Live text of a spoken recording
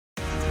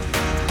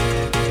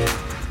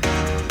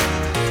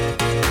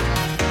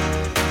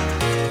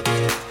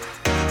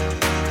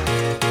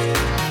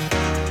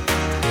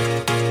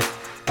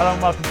Hello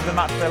and welcome to the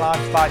Matchday Live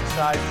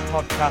Bitesize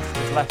podcast,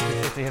 as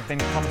Leicester City have been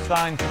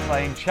consigned to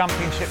playing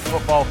Championship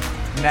football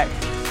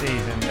next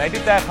season. They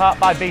did their part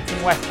by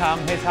beating West Ham.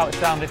 Here's how it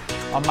sounded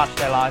on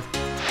Matchday Live.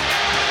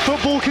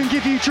 Football can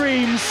give you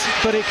dreams,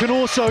 but it can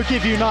also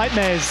give you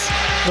nightmares.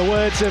 The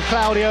words of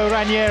Claudio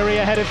Ranieri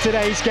ahead of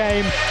today's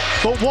game.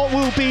 But what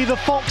will be the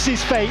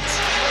Fox's fate?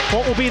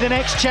 What will be the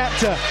next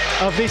chapter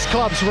of this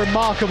club's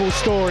remarkable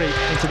story?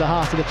 Into the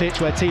heart of the pitch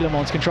where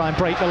Tielemans can try and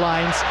break the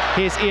lines.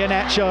 Here's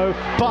Iheanacho,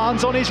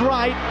 Barnes on his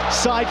right,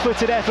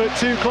 side-footed effort,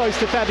 too close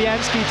to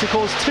Fabianski to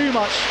cause too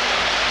much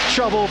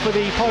trouble for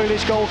the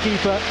Polish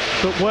goalkeeper,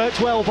 but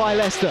worked well by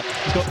Leicester.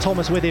 He's got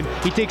Thomas with him,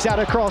 he digs out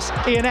a cross,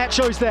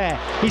 Iheanacho's there,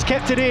 he's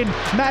kept it in,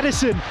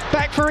 Maddison,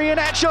 back for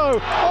Iheanacho,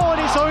 oh,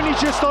 and it's only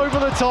just over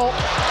the top.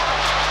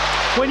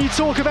 When you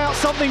talk about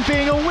something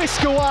being a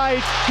whisker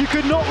wide, you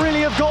could not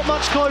really have got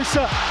much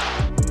closer.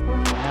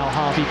 Now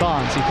Harvey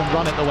Barnes, who can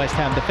run at the West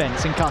Ham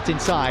defence and cut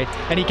inside,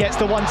 and he gets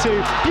the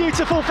 1-2,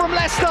 beautiful from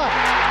Leicester.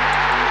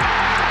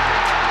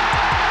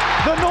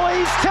 The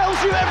noise tells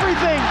you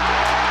everything.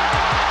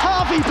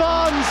 Harvey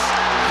Barnes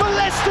for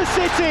Leicester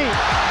City,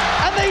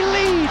 and they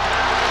lead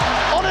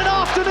on an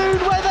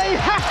afternoon where they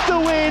have to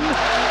win.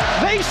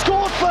 They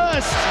scored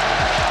first.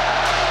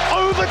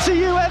 Over to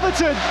you,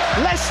 Everton.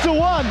 Leicester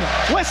 1,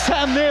 West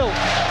Ham 0.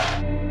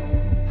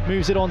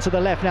 Moves it on to the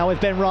left now with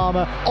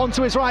Benrahma.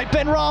 Onto his right,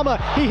 Benrahma,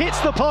 he hits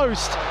the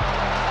post.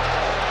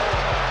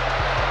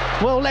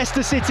 Well,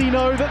 Leicester City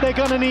know that they're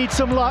going to need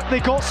some luck. They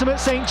got some at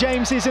St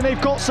James's and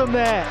they've got some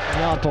there.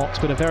 Yard box,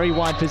 but a very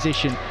wide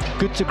position.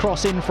 Good to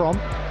cross in from,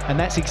 and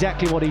that's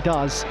exactly what he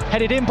does.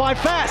 Headed in by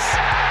Fass.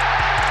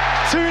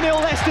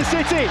 2-0 Leicester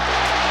City.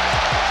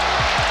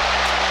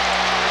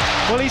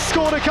 Well, he's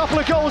scored a couple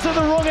of goals at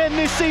the wrong end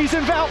this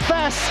season, Wout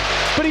Fass,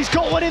 but he's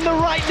got one in the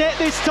right net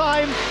this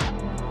time.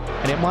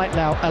 And it might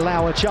now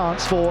allow a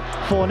chance for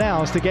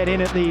Fornals to get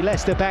in at the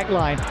Leicester back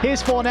line.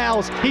 Here's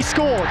Fornals, he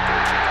scored.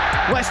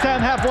 West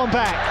Ham have one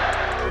back.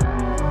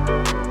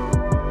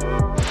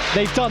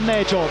 They've done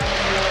their job.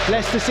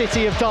 Leicester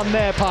City have done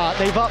their part.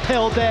 They've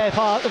upheld their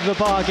part of the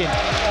bargain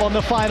on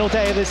the final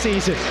day of the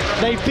season.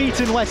 They've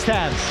beaten West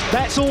Ham.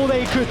 That's all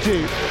they could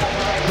do.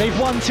 They've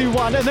won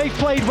 2-1 and they've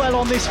played well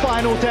on this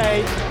final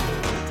day.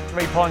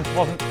 3 points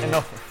wasn't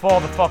enough for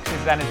the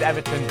Foxes then, as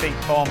Everton beat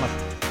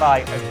Bournemouth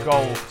by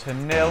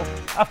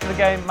 1-0. After the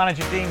game,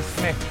 manager Dean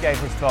Smith gave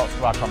his thoughts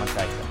to our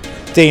commentator.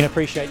 Dean,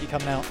 appreciate you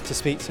coming out to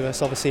speak to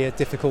us. Obviously a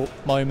difficult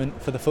moment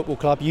for the football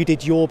club. You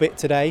did your bit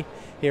today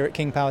here at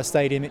King Power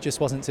Stadium. It just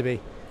wasn't to be.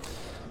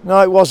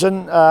 No, it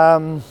wasn't.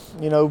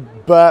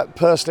 But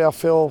personally, I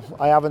feel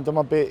I haven't done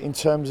my bit in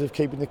terms of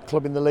keeping the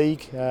club in the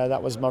league.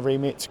 That was my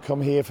remit, to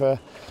come here for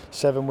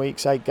 7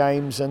 weeks, 8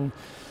 games, and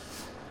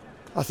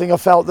I think I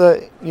felt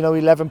that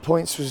 11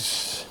 points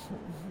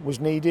was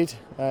needed,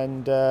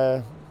 and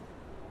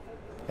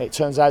it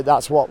turns out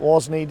that's what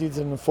was needed.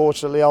 And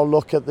unfortunately, I'll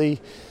look at the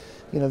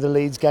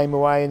Leeds game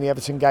away and the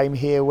Everton game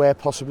here, where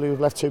possibly we've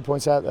left 2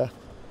 points out there.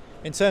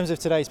 In terms of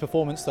today's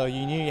performance, though,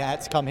 you knew you had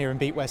to come here and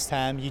beat West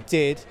Ham. You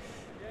did.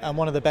 And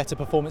one of the better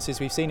performances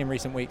we've seen in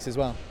recent weeks as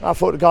well. I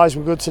thought the guys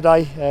were good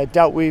today,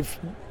 dealt with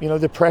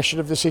the pressure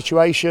of the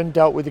situation,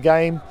 dealt with the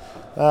game,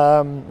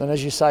 and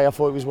as you say, I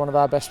thought it was one of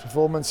our best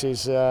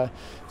performances. I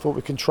thought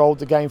we controlled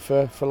the game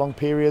for long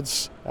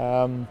periods.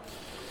 I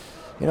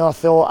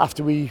thought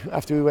after we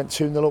went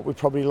 2-0 up, we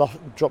probably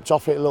dropped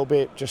off it a little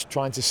bit, just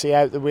trying to see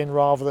out the win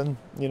rather than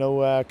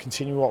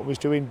continue what we was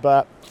doing,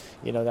 but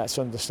that's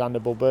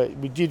understandable. But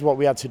we did what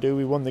we had to do.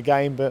 We won the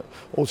game, but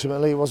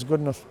ultimately it wasn't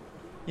good enough.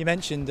 You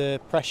mentioned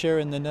the pressure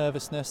and the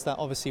nervousness that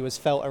obviously was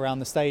felt around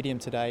the stadium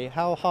today.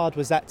 How hard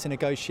was that to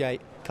negotiate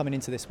coming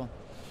into this one?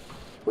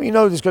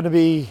 Well, there's going to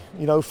be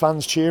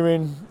fans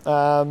cheering,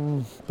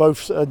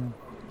 both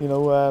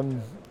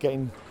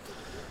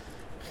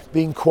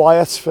being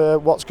quiet for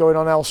what's going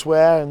on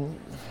elsewhere, and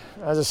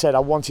as I said, I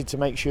wanted to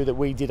make sure that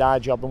we did our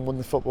job and won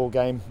the football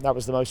game. That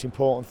was the most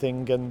important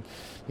thing, and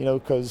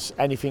because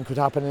anything could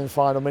happen in the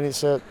final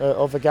minutes of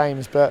other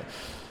games, but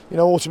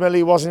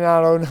ultimately it was in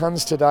our own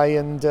hands today,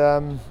 and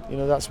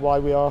that's why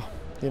we are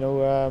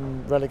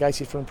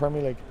relegated from the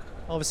Premier League.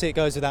 Obviously it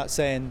goes without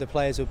saying the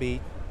players will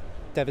be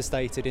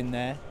devastated in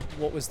there.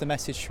 What was the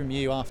message from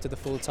you after the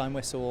full-time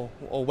whistle,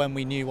 or when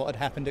we knew what had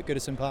happened at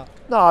Goodison Park?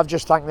 No, I've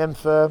just thanked them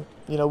for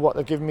what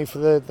they've given me for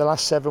the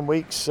last 7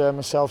 weeks.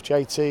 Myself,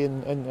 JT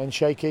and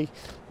Shaky,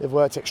 they've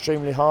worked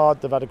extremely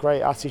hard. They've had a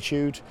great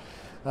attitude.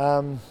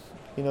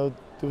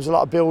 There was a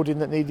lot of building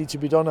that needed to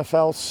be done, I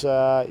felt.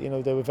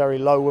 They were very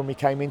low when we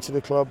came into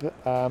the club.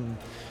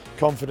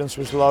 Confidence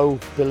was low,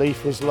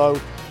 belief was low.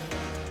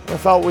 I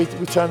felt we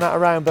turned that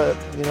around, but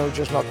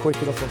just not quick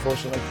enough,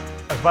 unfortunately.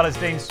 As well as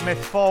Dean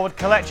Smith, forward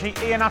Kelechi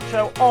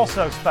Iheanacho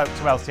also spoke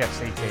to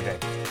LCFC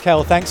TV.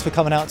 Kel, thanks for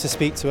coming out to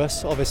speak to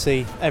us.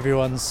 Obviously,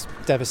 everyone's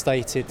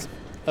devastated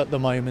at the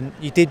moment.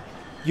 You did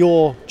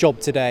your job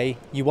today,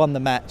 you won the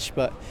match,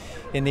 but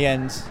in the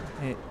end,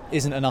 it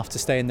isn't enough to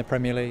stay in the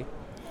Premier League.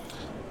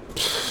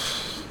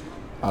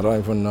 I don't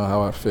even know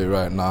how I feel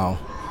right now.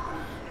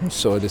 I'm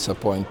so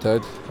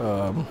disappointed.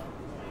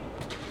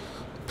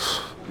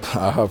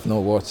 I have no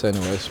words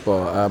anyways,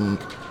 but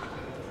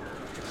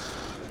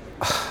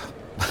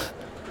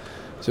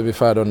to be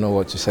fair, I don't know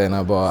what to say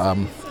now, but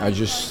I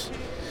just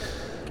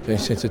need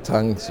to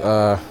thank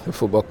the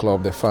football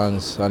club, the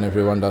fans and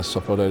everyone that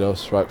supported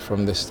us right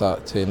from the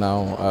start till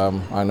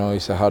now. I know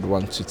it's a hard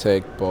one to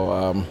take,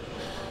 but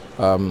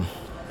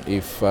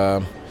if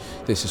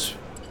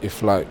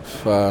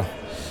life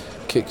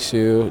kicks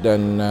you,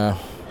 then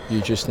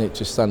you just need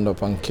to stand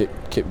up and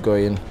keep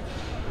going.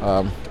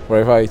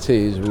 Wherever it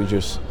is,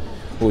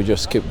 we'll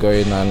just keep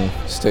going and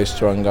stay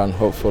strong, and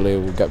hopefully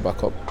we'll get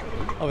back up.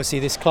 Obviously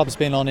this club's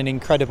been on an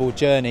incredible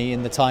journey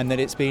in the time that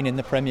it's been in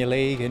the Premier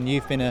League, and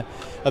you've been a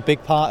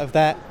big part of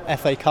that.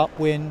 FA Cup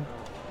win,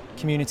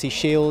 Community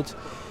Shield.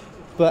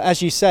 But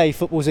as you say,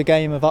 football's a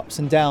game of ups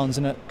and downs,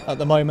 and at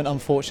the moment,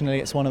 unfortunately,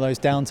 it's one of those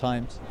down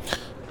times.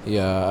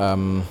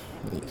 Yeah,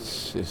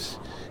 it's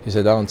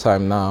a down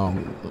time now.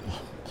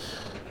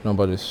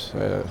 Nobody's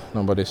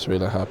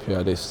really happy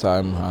at this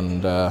time,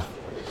 and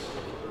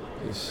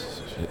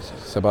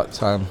it's about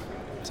time.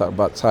 It's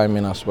about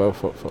timing as well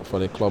for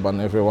the club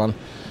and everyone.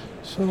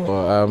 So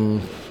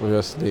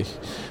obviously,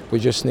 we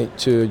just need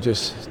to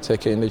just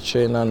take it in the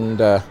chin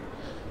and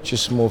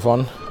just move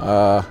on.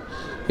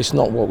 It's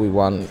not what we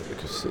want.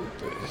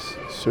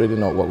 It's really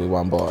not what we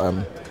want. But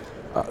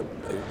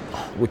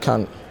we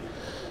can't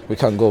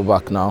go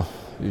back now.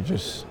 You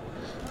just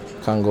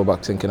can't go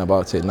back thinking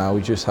about it now.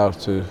 We just have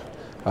to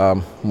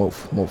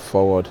move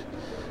forward.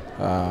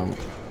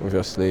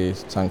 Obviously,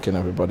 thanking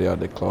everybody at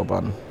the club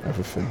and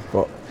everything.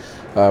 But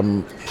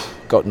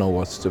got no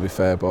words, to be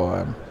fair,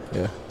 but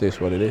yeah, it is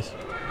what it is.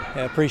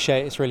 Yeah,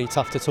 appreciate it's really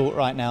tough to talk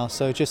right now.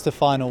 So just a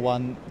final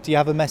one. Do you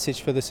have a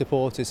message for the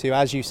supporters who,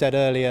 as you said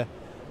earlier,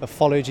 have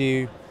followed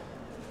you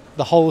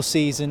the whole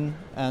season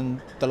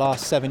and the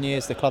last 7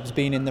 years the club's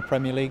been in the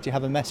Premier League? Do you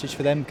have a message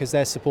for them? Because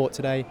their support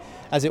today,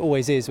 as it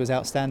always is, was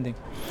outstanding.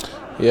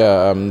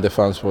 Yeah, the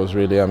fans was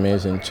really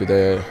amazing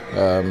today.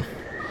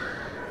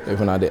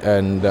 Even at the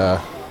end,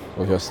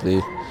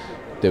 obviously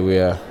they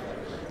were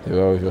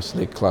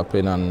obviously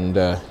clapping and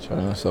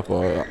trying to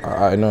support.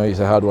 I know it's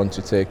a hard one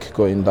to take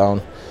going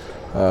down.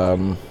 I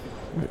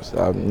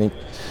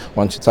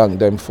want to thank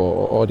them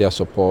for all their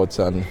support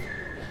and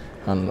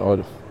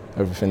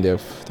everything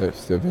they've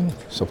been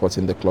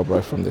supporting the club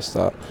right from the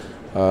start.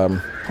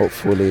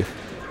 Hopefully,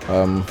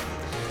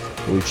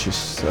 we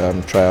just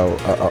try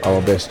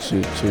our best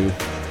to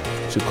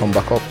come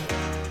back up.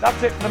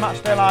 That's it for the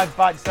Matchday Live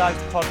Bitesize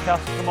podcast.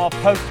 For more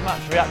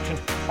post-match reaction,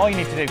 all you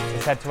need to do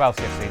is head to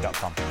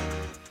lcfc.com.